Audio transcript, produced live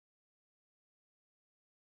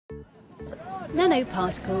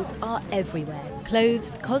Nanoparticles are everywhere: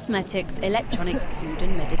 clothes, cosmetics, electronics, food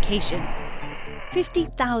and medication.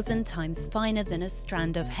 50,000 times finer than a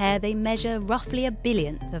strand of hair, they measure roughly a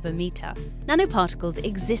billionth of a meter. Nanoparticles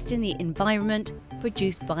exist in the environment,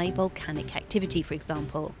 produced by volcanic activity, for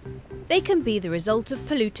example. They can be the result of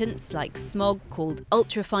pollutants like smog, called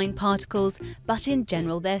ultrafine particles, but in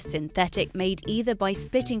general they're synthetic, made either by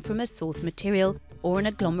splitting from a source material or an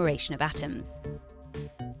agglomeration of atoms.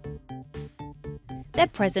 They're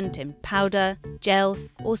present in powder, gel,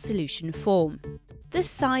 or solution form. The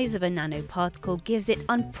size of a nanoparticle gives it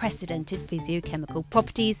unprecedented physiochemical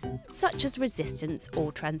properties, such as resistance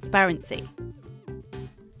or transparency.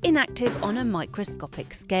 Inactive on a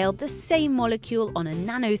microscopic scale, the same molecule on a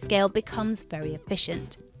nanoscale becomes very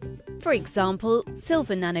efficient. For example,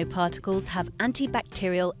 silver nanoparticles have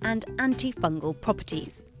antibacterial and antifungal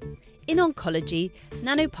properties. In oncology,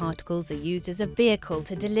 nanoparticles are used as a vehicle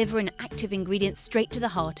to deliver an active ingredient straight to the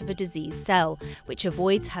heart of a diseased cell, which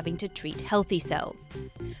avoids having to treat healthy cells.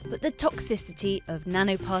 But the toxicity of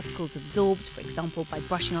nanoparticles absorbed, for example by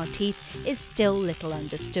brushing our teeth, is still little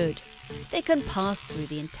understood. They can pass through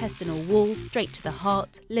the intestinal wall straight to the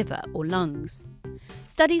heart, liver or lungs.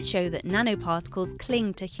 Studies show that nanoparticles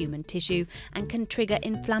cling to human tissue and can trigger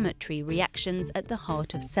inflammatory reactions at the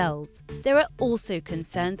heart of cells. There are also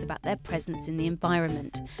concerns about their presence in the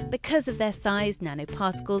environment. Because of their size,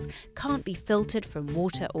 nanoparticles can't be filtered from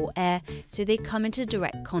water or air, so they come into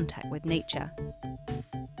direct contact with nature.